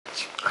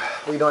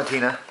What are you doing,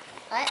 Tina?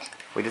 What?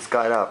 We just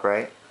got up,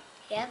 right?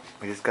 Yep.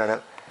 We just got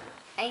up.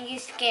 And you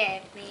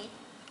scared me.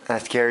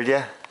 That scared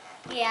you?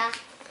 Yeah.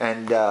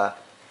 And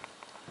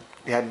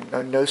you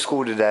had no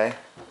school today.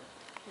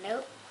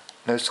 Nope.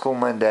 No school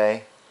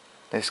Monday.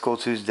 No school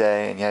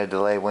Tuesday, and you had a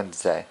delay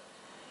Wednesday.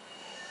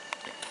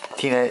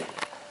 Tina,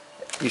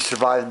 you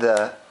survived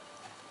the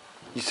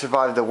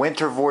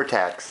winter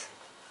vortex.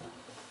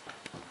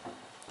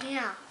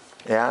 Yeah.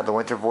 Yeah, the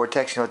winter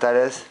vortex. You know what that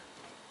is?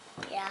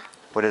 Yeah.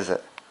 What is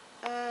it?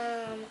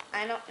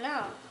 I don't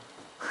know.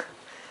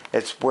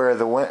 It's where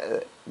the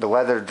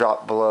weather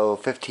dropped below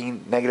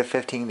negative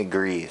 15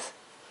 degrees.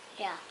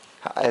 Yeah.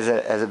 Has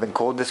it been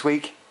cold this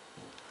week?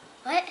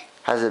 What?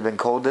 Has it been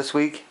cold this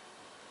week?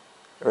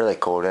 Really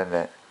cold, isn't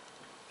it?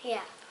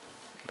 Yeah.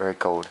 Very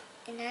cold.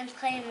 And I'm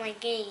playing my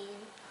game.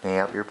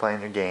 Yep, you're playing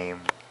your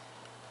game.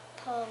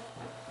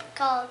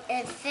 Called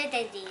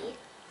Infinity.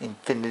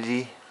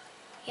 Infinity.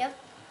 Yep.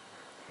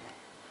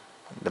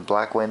 The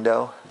black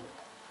window.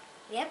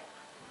 Yep.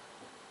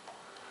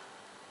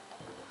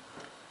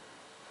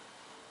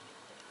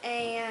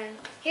 And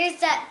here's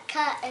that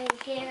cotton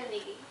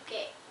candy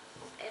thing.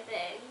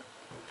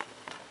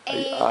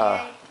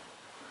 And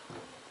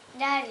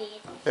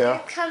Daddy, Yeah?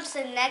 here comes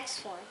the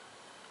next one.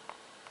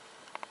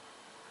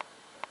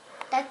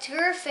 That's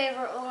your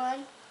favorite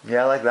one.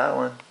 Yeah, I like that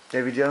one.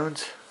 Davy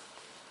Jones.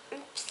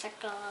 Oops,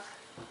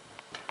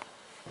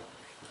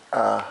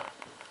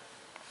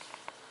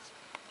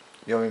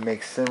 You want me to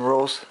make sim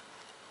rules?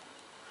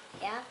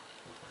 Yeah.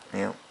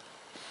 Yeah.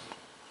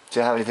 Do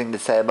you have anything to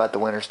say about the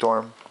winter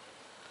storm?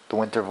 The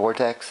winter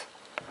vortex?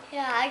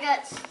 Yeah, I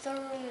got thrown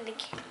in the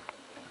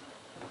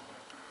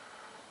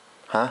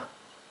Huh?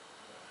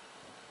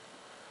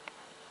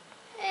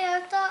 Hey,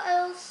 I thought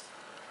it was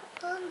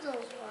Rapunzel's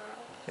world.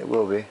 It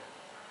will be.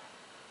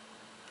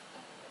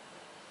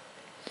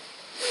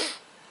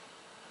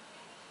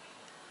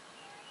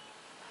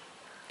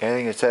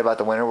 Anything to say about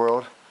the winter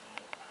world?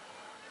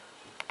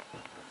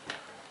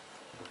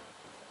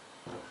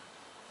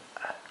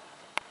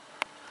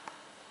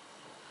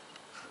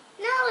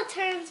 Now it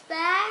turns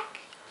back.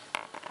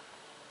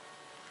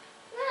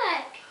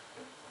 Look.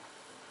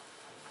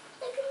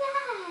 Look at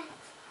that.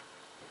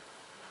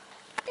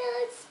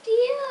 That looks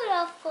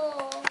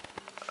beautiful.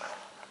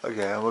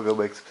 Okay, I'm gonna go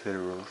make some city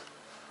rules.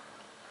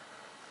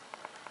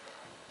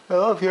 I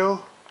love you.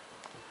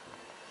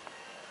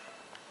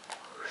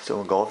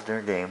 Still engulfed in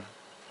her game.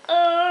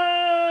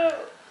 I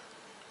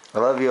I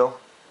love you.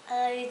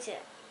 love you too.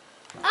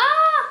 Oh!